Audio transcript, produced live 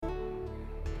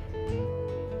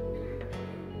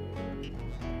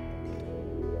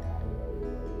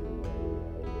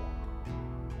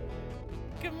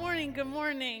Good morning, good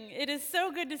morning. It is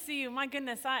so good to see you. My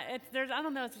goodness, I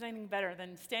don't know if there's anything better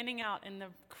than standing out in the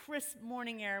crisp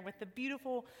morning air with the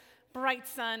beautiful, bright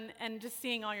sun and just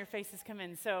seeing all your faces come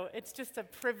in. So it's just a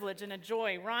privilege and a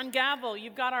joy. Ron Gavel,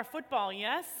 you've got our football,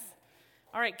 yes?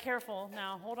 All right, careful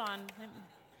now. Hold on.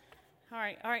 All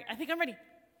right, I think I'm ready.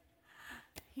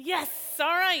 Yes, all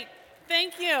right.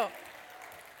 Thank you.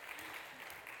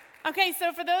 Okay,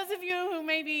 so for those of you who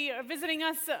may be visiting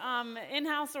us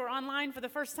in-house or online for the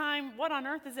first time, what on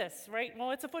earth is this, right? Well,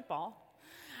 it's a football.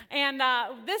 And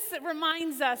this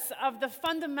reminds us of the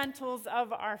fundamentals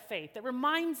of our faith. It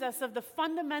reminds us of the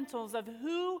fundamentals of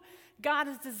who God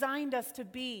has designed us to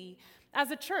be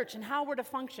as a church and how we're to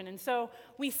function. And so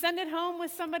we send it home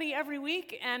with somebody every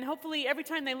week, and hopefully every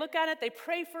time they look at it, they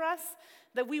pray for us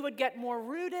that we would get more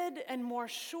rooted and more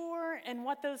sure in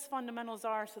what those fundamentals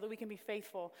are so that we can be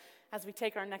faithful as we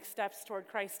take our next steps toward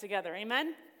Christ together.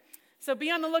 Amen? So be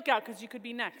on the lookout because you could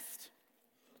be next.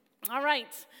 All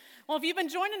right. Well, if you've been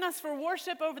joining us for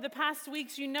worship over the past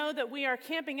weeks, you know that we are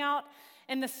camping out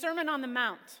in the Sermon on the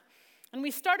Mount. And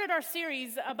we started our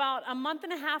series about a month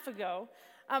and a half ago.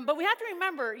 But we have to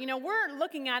remember, we're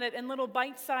looking at it in little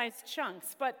bite-sized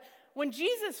chunks. But when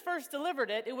Jesus first delivered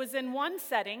it, it was in one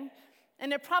setting.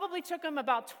 And it probably took him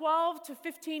about 12 to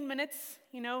 15 minutes,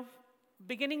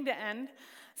 beginning to end.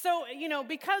 So,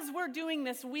 because we're doing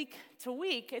this week to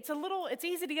week, it's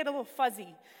easy to get a little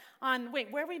fuzzy on,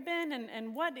 where we've been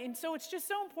and what. And so it's just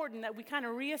so important that we kind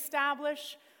of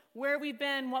reestablish where we've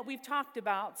been, what we've talked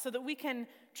about, so that we can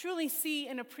truly see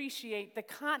and appreciate the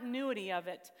continuity of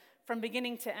it from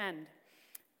beginning to end.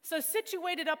 So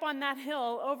situated up on that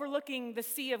hill overlooking the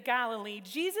Sea of Galilee,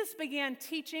 Jesus began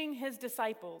teaching his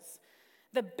disciples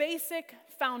the basic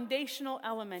foundational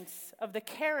elements of the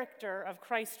character of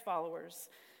Christ followers.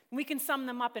 We can sum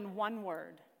them up in one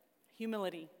word: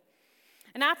 humility.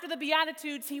 And after the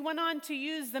Beatitudes, he went on to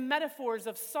use the metaphors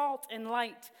of salt and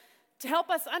light to help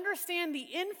us understand the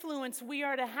influence we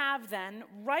are to have then,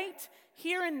 right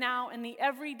here and now, in the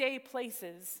everyday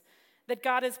places that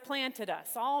God has planted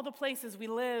us, all the places we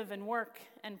live and work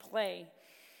and play.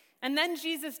 And then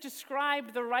Jesus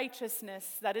described the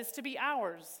righteousness that is to be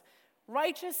ours,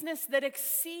 righteousness that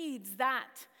exceeds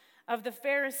that of the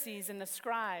Pharisees and the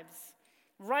scribes,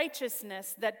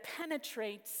 righteousness that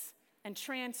penetrates and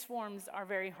transforms our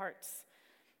very hearts.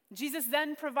 Jesus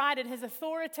then provided his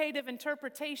authoritative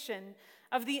interpretation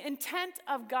of the intent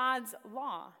of God's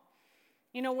law.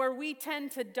 Where we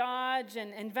tend to dodge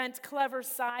and invent clever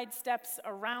side steps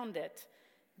around it,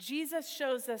 Jesus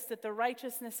shows us that the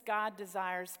righteousness God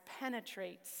desires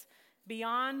penetrates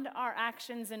beyond our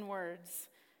actions and words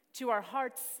to our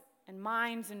hearts and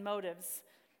minds and motives.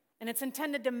 And it's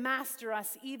intended to master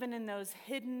us even in those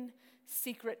hidden,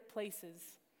 secret places.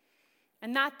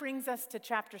 And that brings us to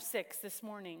chapter 6 this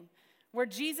morning, where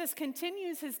Jesus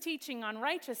continues his teaching on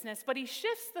righteousness, but he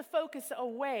shifts the focus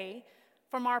away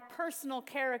from our personal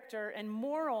character and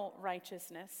moral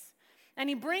righteousness. And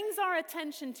he brings our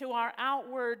attention to our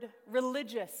outward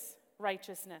religious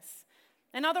righteousness.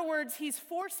 In other words, he's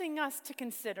forcing us to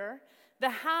consider the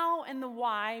how and the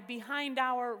why behind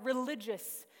our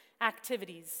religious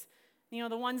activities.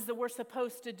 The ones that we're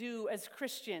supposed to do as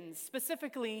Christians,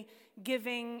 specifically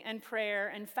giving and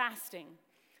prayer and fasting.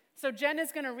 So Jen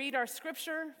is going to read our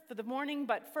scripture for the morning,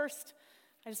 but first,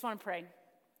 I just want to pray.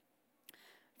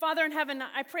 Father in heaven,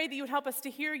 I pray that you would help us to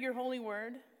hear your holy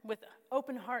word with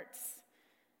open hearts,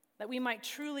 that we might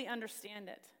truly understand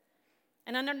it.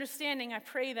 And in understanding, I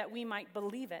pray that we might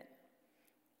believe it.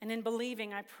 And in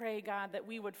believing, I pray, God, that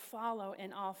we would follow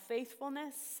in all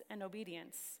faithfulness and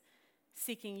obedience,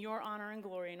 seeking your honor and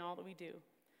glory in all that we do.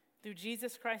 Through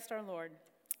Jesus Christ our Lord,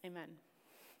 amen.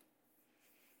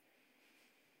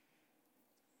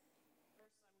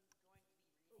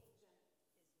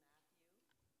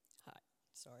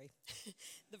 Sorry.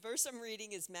 The verse I'm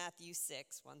reading is Matthew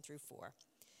 6, 1 through 4.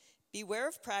 Beware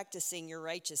of practicing your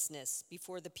righteousness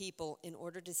before the people in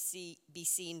order to be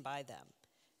seen by them.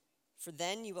 For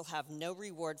then you will have no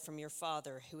reward from your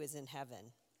Father who is in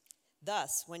heaven.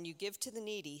 Thus, when you give to the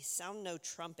needy, sound no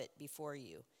trumpet before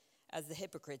you, as the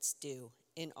hypocrites do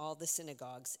in all the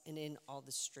synagogues and in all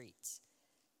the streets,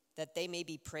 that they may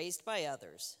be praised by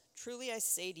others. Truly I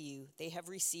say to you, they have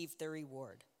received their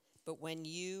reward. But when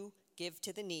you give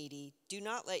to the needy, do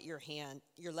not let your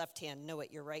left hand know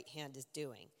what your right hand is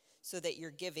doing, so that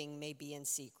your giving may be in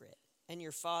secret. And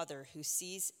your Father who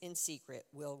sees in secret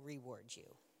will reward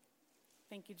you.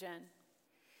 Thank you, Jen.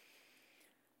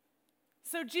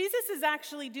 So Jesus is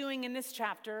actually doing in this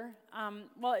chapter,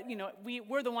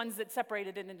 we're the ones that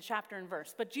separated it into chapter and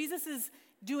verse, but Jesus is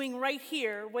doing right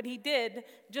here what he did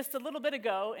just a little bit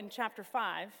ago in chapter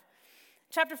 5.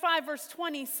 Chapter 5, verse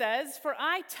 20 says, "For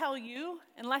I tell you,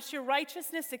 unless your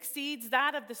righteousness exceeds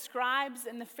that of the scribes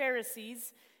and the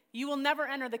Pharisees, you will never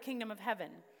enter the kingdom of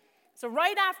heaven." So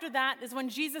right after that is when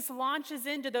Jesus launches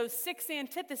into those 6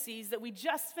 antitheses that we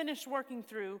just finished working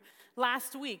through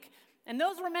last week. And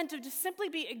those were meant to just simply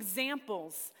be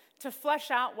examples to flesh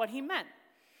out what he meant.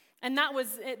 And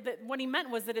what he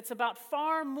meant was that it's about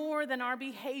far more than our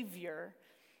behavior,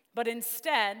 but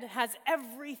instead has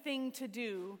everything to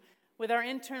do with our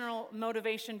internal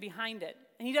motivation behind it.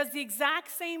 And he does the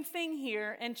exact same thing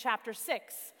here in chapter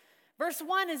 6. Verse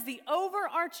 1 is the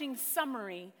overarching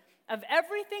summary of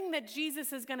everything that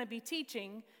Jesus is going to be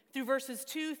teaching through verses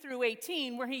 2 through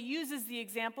 18, where he uses the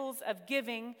examples of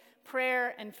giving,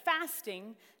 prayer, and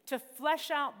fasting to flesh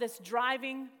out this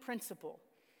driving principle.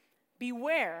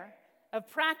 Beware of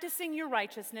practicing your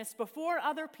righteousness before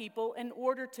other people in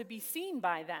order to be seen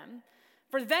by them,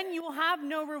 for then you will have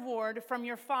no reward from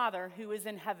your Father who is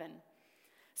in heaven.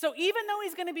 So even though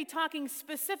he's going to be talking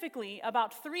specifically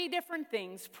about 3 different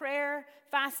things, prayer,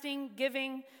 fasting,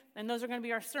 giving, and those are going to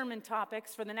be our sermon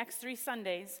topics for the next 3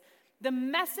 Sundays, the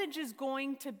message is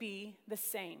going to be the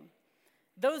same.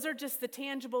 Those are just the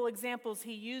tangible examples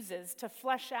he uses to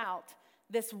flesh out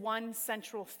this one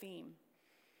central theme.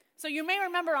 So you may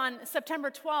remember on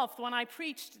September 12th when I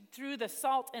preached through the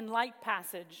salt and light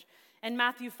passage in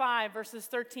Matthew 5, verses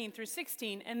 13 through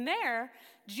 16. And there,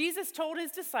 Jesus told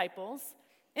his disciples,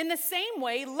 "In the same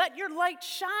way, let your light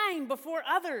shine before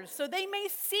others so they may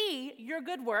see your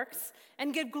good works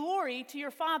and give glory to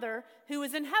your Father who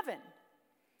is in heaven."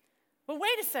 But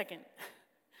wait a second.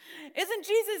 Isn't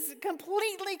Jesus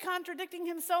completely contradicting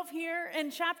himself here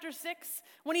in chapter 6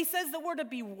 when he says that we're to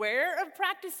beware of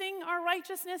practicing our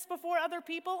righteousness before other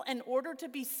people in order to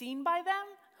be seen by them?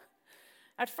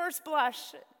 At first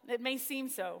blush, it may seem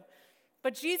so.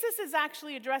 But Jesus is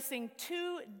actually addressing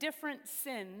 2 different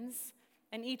sins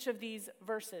in each of these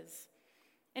verses.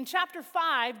 In chapter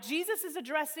 5, Jesus is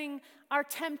addressing our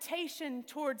temptation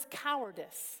towards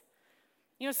cowardice.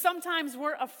 You know, sometimes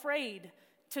we're afraid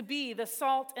to be the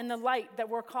salt and the light that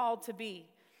we're called to be.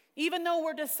 Even though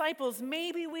we're disciples,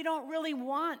 maybe we don't really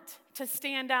want to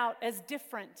stand out as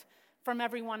different from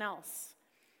everyone else.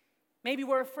 Maybe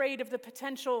we're afraid of the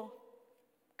potential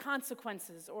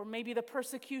consequences or maybe the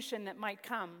persecution that might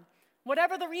come.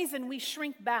 Whatever the reason, we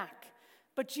shrink back.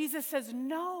 But Jesus says,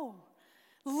 no,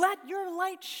 let your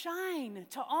light shine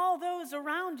to all those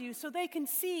around you so they can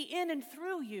see in and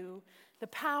through you the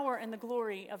power and the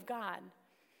glory of God.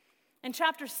 In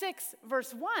chapter 6,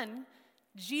 verse 1,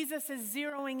 Jesus is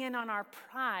zeroing in on our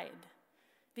pride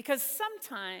because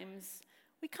sometimes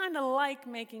we kind of like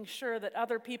making sure that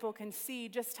other people can see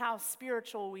just how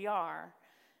spiritual we are.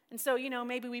 And so,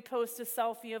 maybe we post a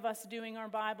selfie of us doing our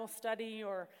Bible study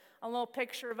or a little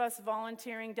picture of us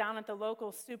volunteering down at the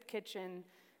local soup kitchen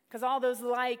because all those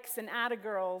likes and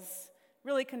atta-girls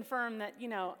really confirm that,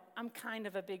 I'm kind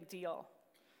of a big deal.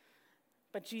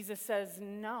 But Jesus says,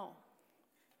 no,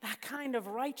 that kind of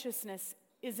righteousness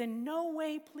is in no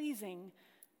way pleasing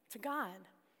to God.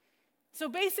 So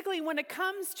basically, when it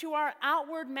comes to our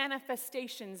outward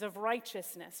manifestations of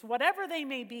righteousness, whatever they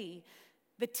may be,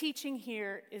 the teaching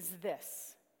here is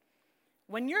this.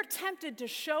 When you're tempted to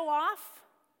show off,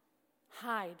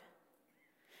 hide.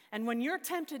 And when you're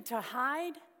tempted to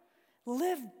hide,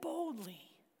 live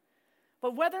boldly.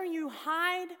 But whether you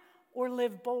hide or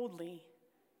live boldly,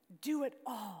 do it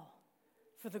all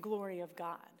for the glory of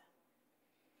God.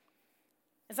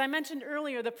 As I mentioned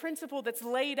earlier, the principle that's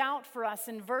laid out for us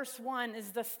in verse 1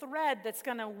 is the thread that's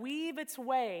going to weave its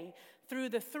way through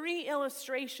the 3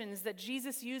 illustrations that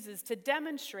Jesus uses to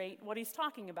demonstrate what he's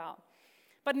talking about.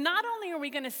 But not only are we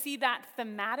going to see that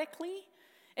thematically,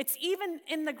 it's even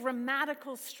in the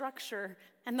grammatical structure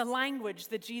and the language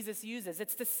that Jesus uses.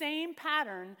 It's the same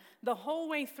pattern the whole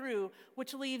way through,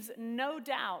 which leaves no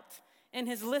doubt in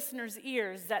his listeners'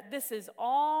 ears that this is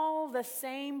all the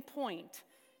same point,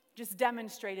 just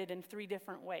demonstrated in 3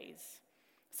 different ways.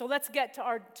 So let's get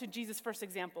to Jesus' first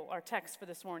example, our text for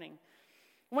this morning.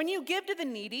 When you give to the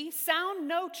needy, sound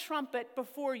no trumpet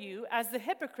before you, as the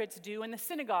hypocrites do in the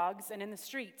synagogues and in the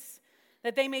streets,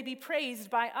 that they may be praised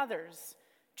by others.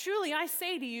 Truly, I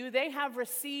say to you, they have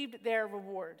received their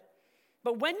reward.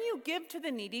 But when you give to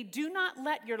the needy, do not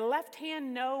let your left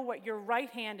hand know what your right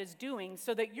hand is doing,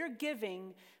 so that your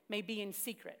giving may be in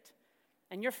secret.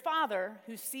 And your Father,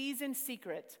 who sees in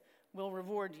secret, will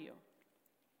reward you.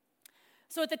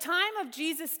 So at the time of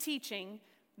Jesus' teaching,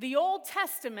 The Old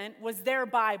Testament was their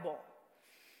Bible.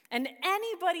 And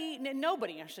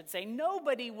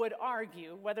nobody would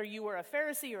argue, whether you were a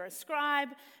Pharisee or a scribe,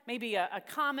 maybe a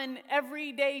common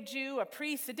everyday Jew, a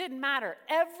priest, it didn't matter.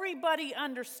 Everybody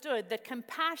understood that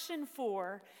compassion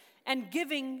for and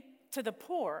giving to the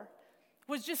poor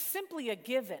was just simply a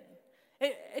given.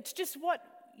 It's just what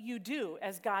you do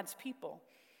as God's people.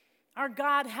 Our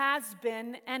God has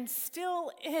been and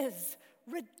still is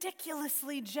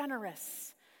ridiculously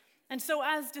generous. And so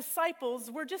as disciples,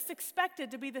 we're just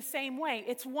expected to be the same way.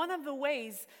 It's one of the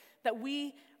ways that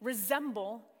we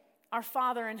resemble our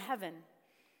Father in heaven.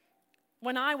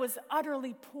 When I was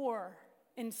utterly poor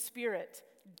in spirit,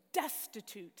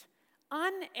 destitute,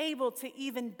 unable to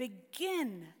even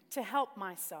begin to help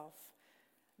myself,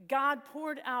 God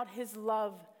poured out his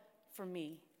love for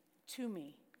me, to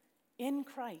me, in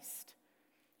Christ.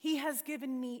 He has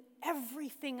given me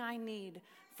everything I need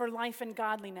for life and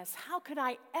godliness. How could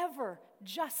I ever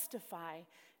justify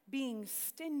being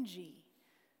stingy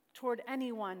toward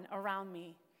anyone around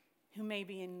me who may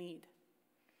be in need?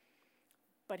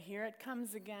 But here it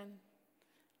comes again,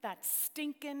 that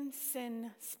stinking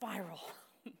sin spiral.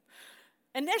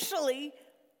 Initially,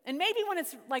 and maybe when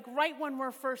it's like right when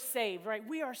we're first saved, right?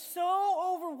 We are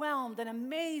so overwhelmed and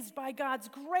amazed by God's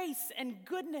grace and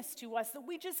goodness to us that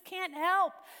we just can't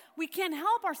help. We can't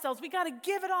help ourselves. We got to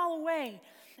give it all away.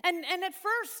 And at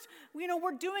first,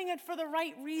 we're doing it for the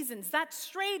right reasons. That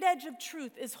straight edge of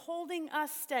truth is holding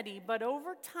us steady. But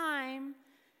over time,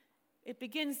 it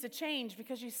begins to change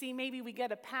because you see, maybe we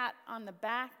get a pat on the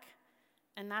back,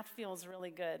 and that feels really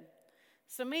good.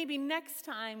 So maybe next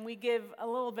time we give a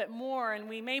little bit more, and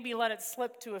we maybe let it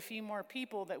slip to a few more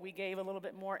people that we gave a little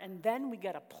bit more, and then we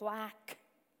get a plaque.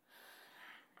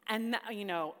 And,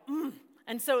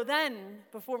 and so then,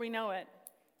 before we know it,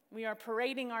 we are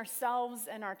parading ourselves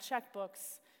and our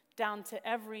checkbooks down to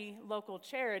every local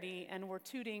charity, and we're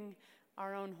tooting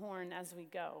our own horn as we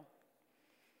go.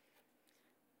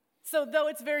 So though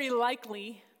it's very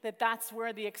likely that that's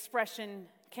where the expression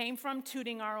came from,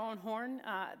 tooting our own horn,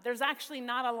 there's actually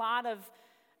not a lot of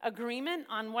agreement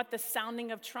on what the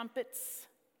sounding of trumpets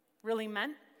really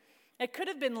meant. It could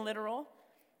have been literal.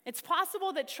 It's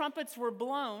possible that trumpets were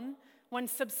blown when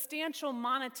substantial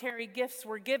monetary gifts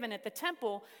were given at the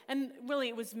temple, and really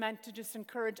it was meant to just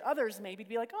encourage others maybe to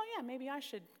be like, oh yeah, maybe I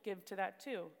should give to that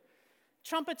too.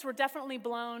 Trumpets were definitely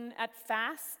blown at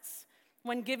fasts,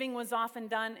 when giving was often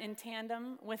done in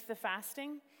tandem with the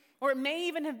fasting. Or it may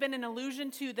even have been an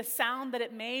allusion to the sound that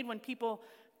it made when people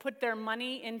put their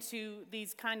money into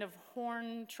these kind of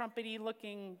horn, trumpety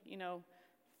looking,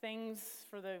 things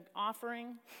for the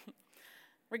offering.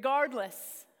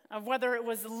 Regardless of whether it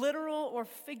was literal or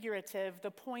figurative,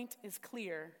 the point is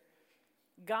clear.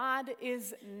 God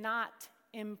is not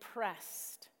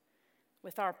impressed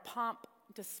with our pomp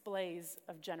displays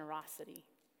of generosity.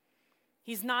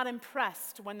 He's not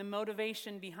impressed when the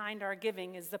motivation behind our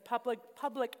giving is the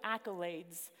public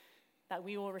accolades that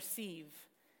we will receive.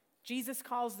 Jesus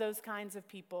calls those kinds of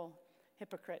people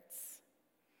hypocrites.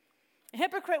 A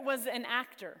hypocrite was an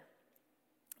actor.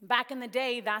 Back in the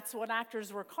day, that's what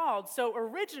actors were called. So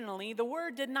originally, the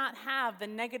word did not have the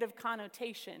negative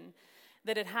connotation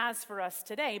that it has for us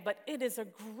today, but it is a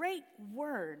great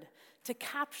word to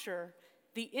capture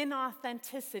the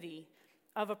inauthenticity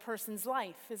of a person's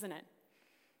life, isn't it?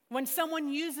 When someone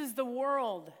uses the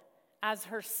world as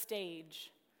her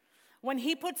stage, when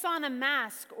he puts on a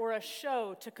mask or a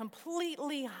show to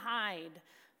completely hide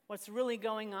what's really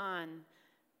going on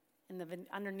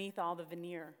underneath all the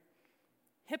veneer.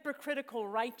 Hypocritical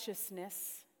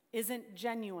righteousness isn't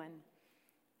genuine.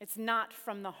 It's not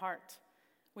from the heart,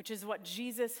 which is what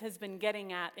Jesus has been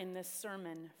getting at in this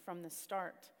sermon from the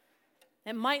start.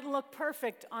 It might look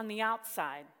perfect on the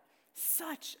outside.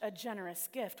 Such a generous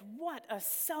gift. What a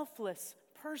selfless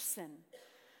person.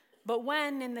 But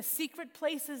when in the secret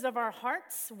places of our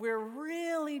hearts, we're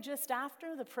really just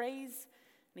after the praise,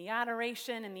 the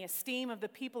adoration, and the esteem of the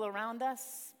people around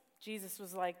us, Jesus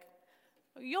was like,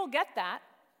 you'll get that,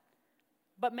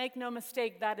 but make no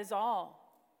mistake, that is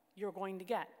all you're going to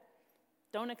get.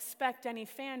 Don't expect any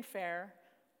fanfare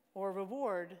or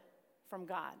reward from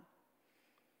God.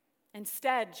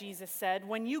 Instead, Jesus said,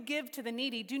 when you give to the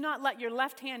needy, do not let your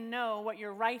left hand know what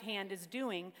your right hand is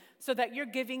doing, so that your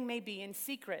giving may be in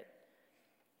secret.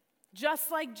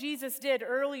 Just like Jesus did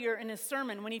earlier in his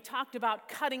sermon when he talked about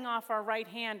cutting off our right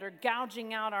hand or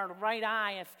gouging out our right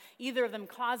eye if either of them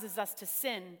causes us to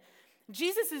sin,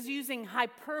 Jesus is using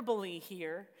hyperbole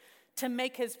here to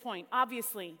make his point.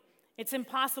 Obviously, it's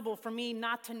impossible for me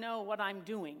not to know what I'm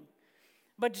doing.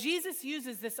 But Jesus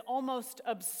uses this almost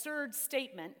absurd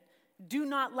statement, Do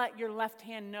not let your left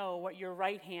hand know what your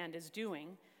right hand is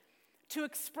doing, to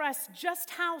express just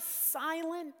how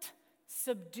silent,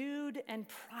 subdued, and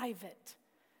private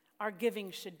our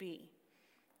giving should be.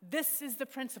 This is the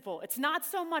principle. It's not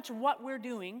so much what we're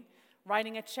doing,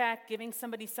 writing a check, giving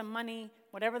somebody some money,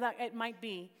 whatever that it might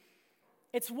be.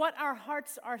 It's what our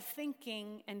hearts are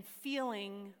thinking and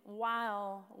feeling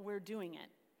while we're doing it.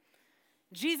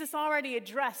 Jesus already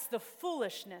addressed the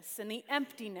foolishness and the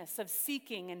emptiness of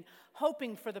seeking and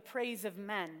hoping for the praise of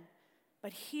men.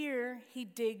 But here he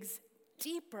digs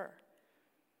deeper.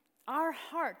 Our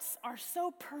hearts are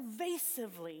so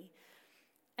pervasively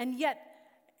and yet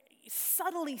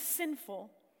subtly sinful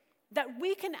that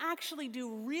we can actually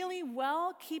do really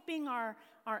well keeping our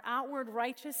outward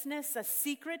righteousness a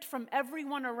secret from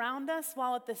everyone around us,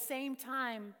 while at the same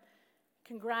time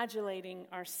congratulating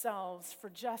ourselves for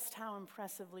just how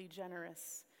impressively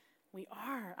generous we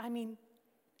are. I mean,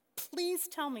 please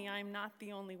tell me I'm not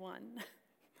the only one.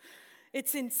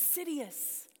 It's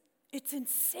insidious. It's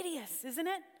insidious, isn't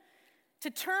it? To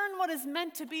turn what is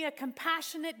meant to be a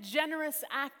compassionate, generous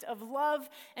act of love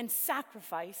and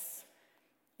sacrifice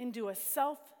into a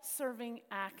self-serving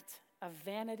act of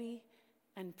vanity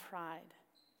and pride.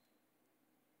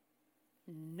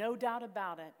 No doubt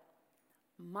about it,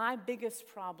 my biggest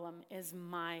problem is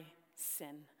my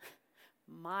sin,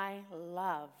 my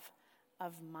love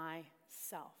of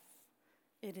myself.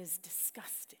 It is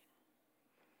disgusting.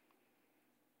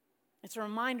 It's a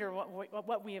reminder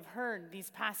what we have heard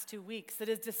these past 2 weeks, that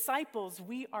as disciples,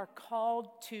 we are called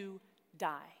to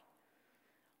die.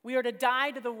 We are to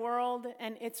die to the world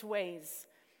and its ways.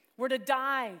 We're to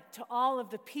die to all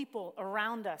of the people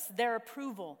around us, their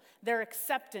approval, their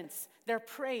acceptance, their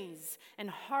praise, and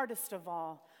hardest of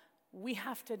all, we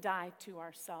have to die to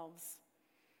ourselves.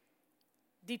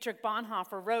 Dietrich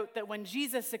Bonhoeffer wrote that when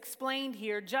Jesus explained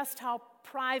here just how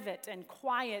private and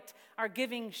quiet our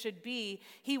giving should be,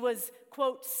 he was,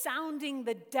 quote, sounding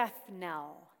the death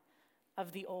knell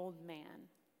of the old man.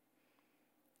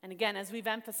 And again, as we've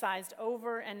emphasized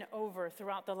over and over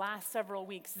throughout the last several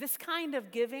weeks, this kind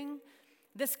of giving,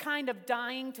 this kind of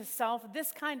dying to self,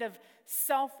 this kind of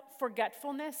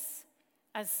self-forgetfulness,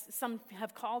 as some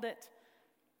have called it,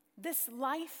 this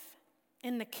life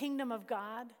in the kingdom of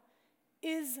God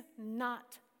is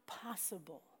not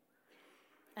possible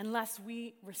unless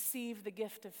we receive the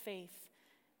gift of faith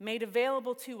made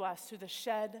available to us through the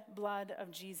shed blood of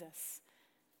Jesus.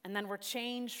 And then we're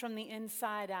changed from the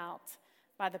inside out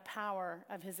by the power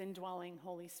of his indwelling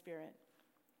Holy Spirit.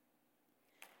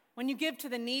 When you give to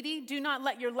the needy, do not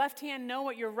let your left hand know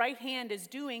what your right hand is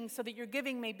doing, so that your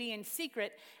giving may be in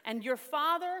secret, and your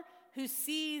Father who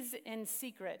sees in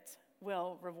secret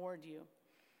will reward you.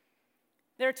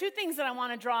 There are two things that I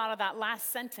want to draw out of that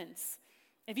last sentence.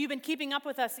 If you've been keeping up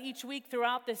with us each week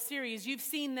throughout this series, you've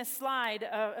seen this slide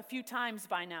a few times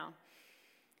by now.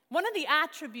 One of the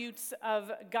attributes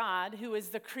of God, who is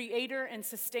the creator and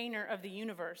sustainer of the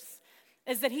universe,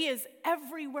 is that he is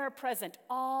everywhere present,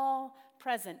 all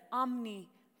present,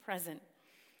 omnipresent.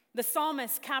 The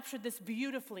psalmist captured this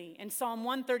beautifully in Psalm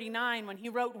 139 when he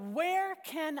wrote, "Where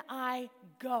can I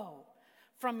go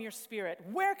from your spirit?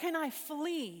 Where can I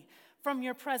flee from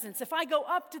your presence? If I go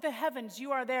up to the heavens,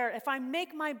 you are there. If I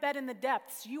make my bed in the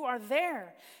depths, you are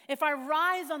there. If I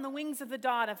rise on the wings of the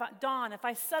dawn, if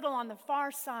I settle on the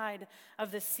far side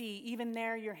of the sea, even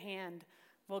there your hand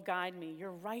will guide me.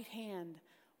 Your right hand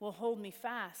will hold me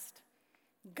fast."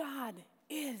 God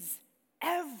is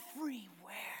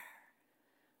everywhere,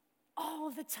 all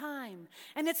the time.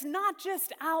 And it's not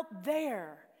just out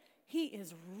there. He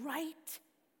is right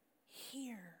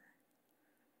here,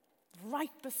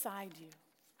 right beside you.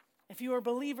 If you are a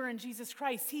believer in Jesus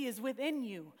Christ, he is within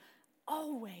you,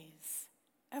 always,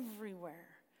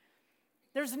 everywhere.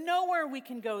 There's nowhere we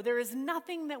can go. There is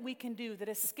nothing that we can do that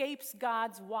escapes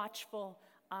God's watchful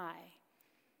eye.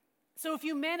 So if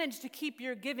you manage to keep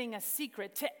your giving a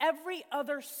secret to every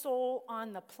other soul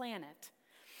on the planet,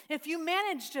 if you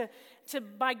manage to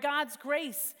by God's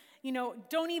grace,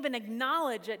 don't even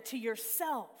acknowledge it to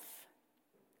yourself,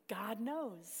 God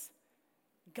knows.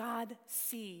 God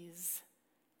sees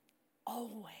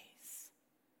always,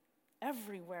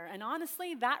 everywhere. And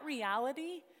honestly, that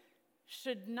reality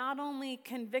should not only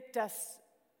convict us,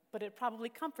 but it probably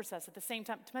comforts us at the same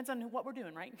time. It depends on what we're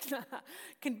doing, right?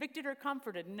 Convicted or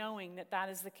comforted, knowing that that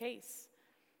is the case.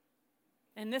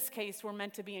 In this case, we're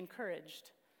meant to be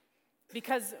encouraged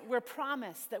because we're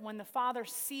promised that when the Father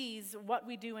sees what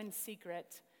we do in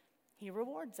secret, he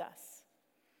rewards us.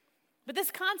 But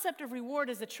this concept of reward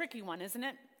is a tricky one, isn't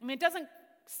it? I mean, it doesn't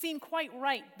seem quite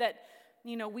right that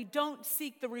we don't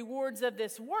seek the rewards of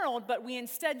this world, but we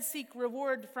instead seek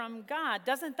reward from God,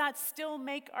 doesn't that still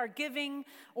make our giving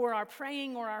or our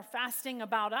praying or our fasting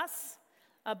about us,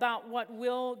 about what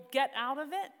we'll get out of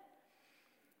it?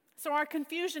 So our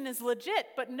confusion is legit,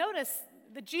 but notice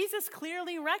that Jesus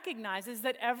clearly recognizes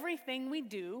that everything we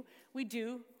do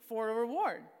for a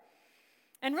reward.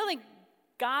 And really,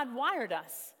 God wired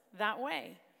us that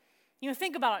way.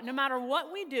 Think about it. No matter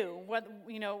what we do,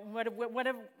 no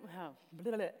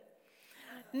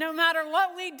matter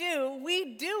what we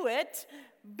do it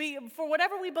for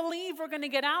whatever we believe we're going to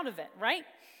get out of it, right?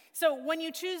 So when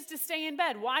you choose to stay in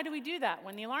bed, why do we do that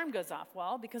when the alarm goes off?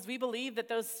 Well, because we believe that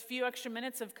those few extra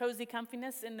minutes of cozy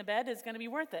comfiness in the bed is going to be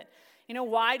worth it.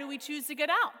 Why do we choose to get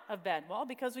out of bed? Well,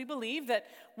 because we believe that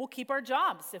we'll keep our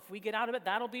jobs. If we get out of it,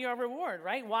 that'll be our reward,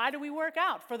 right? Why do we work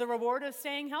out? For the reward of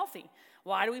staying healthy.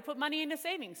 Why do we put money into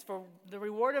savings? For the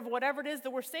reward of whatever it is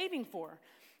that we're saving for.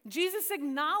 Jesus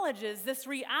acknowledges this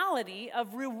reality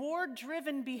of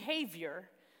reward-driven behavior,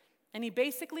 and he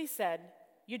basically said,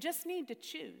 you just need to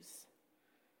choose.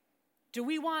 Do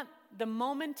we want the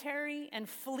momentary and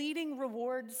fleeting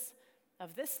rewards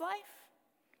of this life?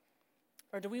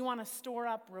 Or do we want to store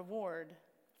up reward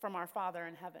from our Father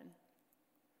in heaven?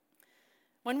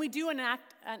 When we do an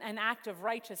act of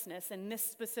righteousness, in this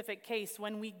specific case,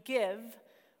 when we give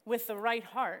with the right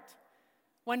heart,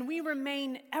 when we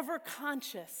remain ever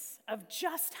conscious of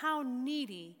just how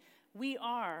needy we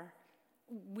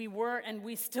were and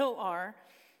we still are,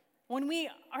 when we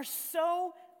are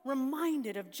so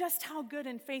reminded of just how good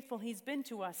and faithful he's been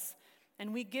to us,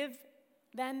 and we give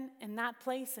then in that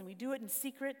place and we do it in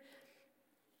secret,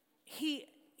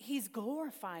 he's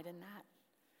glorified in that.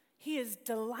 He is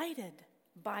delighted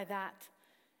by that.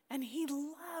 And he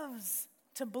loves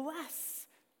to bless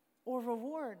or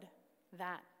reward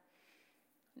that.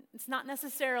 It's not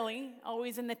necessarily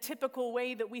always in the typical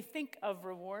way that we think of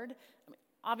reward.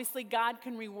 Obviously, God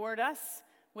can reward us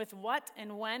with what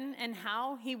and when and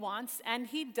how he wants, and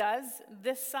he does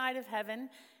this side of heaven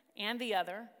and the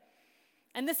other.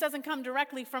 And this doesn't come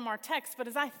directly from our text, but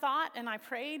as I thought and I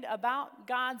prayed about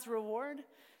God's reward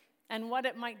and what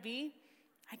it might be,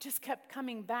 I just kept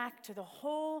coming back to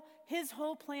his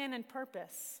whole plan and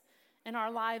purpose in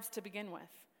our lives to begin with.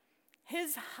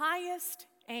 His highest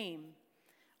aim,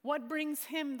 what brings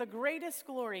him the greatest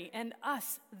glory and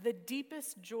us the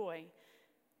deepest joy,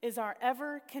 is our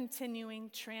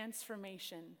ever-continuing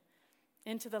transformation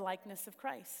into the likeness of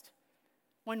Christ.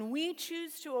 When we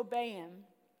choose to obey him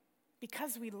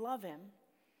because we love him,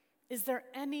 is there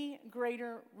any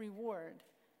greater reward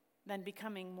than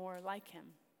becoming more like him?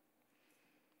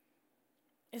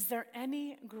 Is there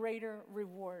any greater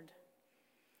reward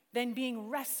than being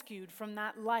rescued from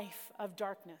that life of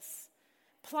darkness,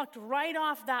 plucked right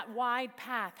off that wide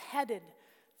path, headed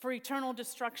for eternal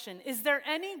destruction? Is there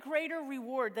any greater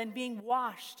reward than being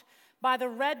washed by the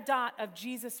red dot of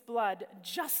Jesus' blood,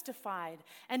 justified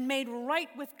and made right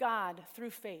with God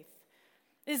through faith?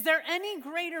 Is there any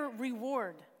greater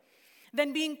reward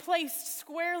than being placed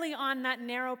squarely on that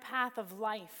narrow path of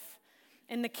life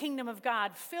in the kingdom of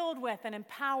God, filled with and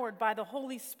empowered by the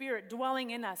Holy Spirit dwelling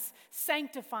in us,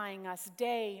 sanctifying us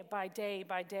day by day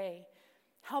by day,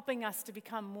 helping us to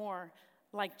become more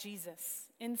like Jesus,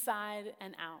 inside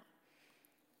and out?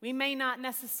 We may not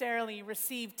necessarily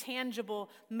receive tangible,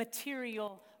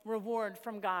 material reward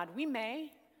from God. We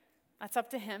may. That's up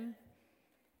to him.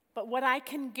 But what I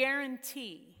can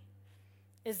guarantee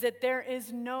is that there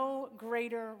is no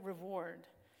greater reward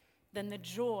than the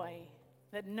joy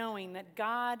that knowing that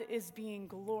God is being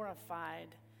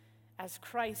glorified as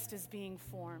Christ is being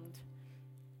formed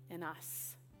in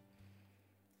us.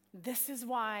 This is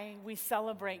why we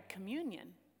celebrate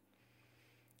communion.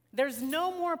 There's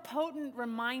no more potent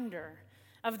reminder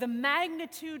of the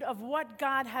magnitude of what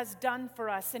God has done for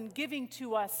us and giving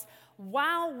to us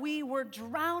while we were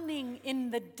drowning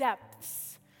in the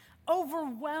depths,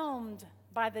 overwhelmed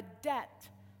by the debt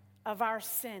of our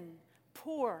sin,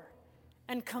 poor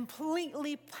and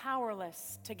completely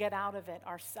powerless to get out of it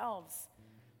ourselves,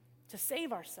 to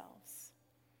save ourselves.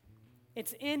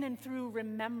 It's in and through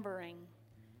remembering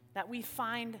that we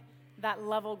find that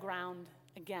level ground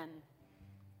again.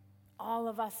 All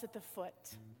of us at the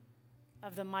foot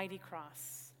of the mighty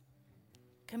cross.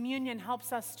 Communion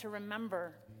helps us to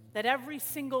remember that every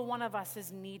single one of us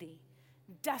is needy,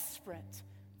 desperate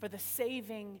for the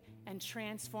saving and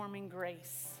transforming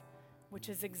grace, which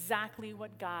is exactly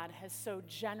what God has so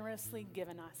generously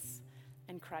given us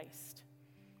in Christ.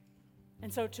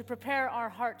 And so to prepare our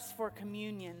hearts for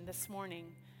communion this morning,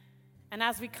 and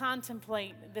as we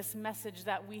contemplate this message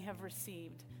that we have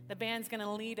received, the band's going to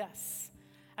lead us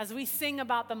as we sing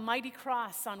about the mighty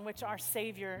cross on which our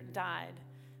Savior died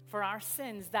for our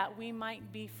sins, that we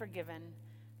might be forgiven,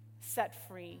 set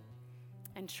free,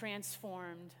 and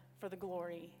transformed for the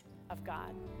glory of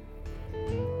God.